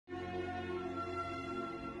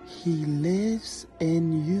He lives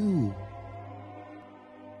in you.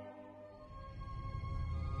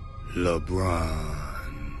 LeBron.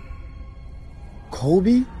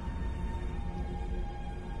 Kobe?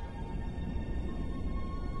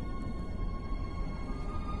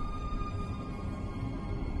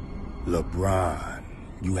 LeBron,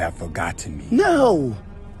 you have forgotten me. No!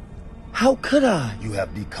 How could I? You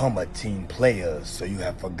have become a team player, so you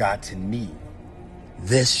have forgotten me.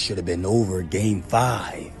 This should have been over Game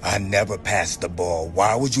 5. I never passed the ball.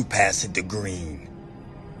 Why would you pass it to Green?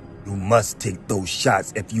 You must take those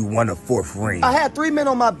shots if you want a 4th ring. I had 3 men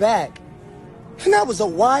on my back. And that was a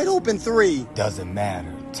wide open 3. Doesn't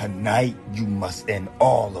matter. Tonight, you must end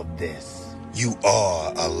all of this. You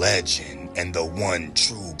are a legend and the one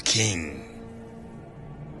true king.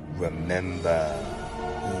 Remember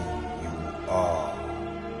who you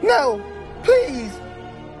are. No! Please!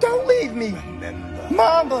 Don't leave me! Remember.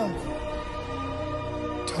 Mama!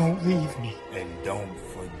 Don't leave me. And don't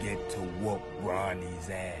forget to whoop Ronnie's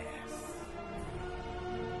ass.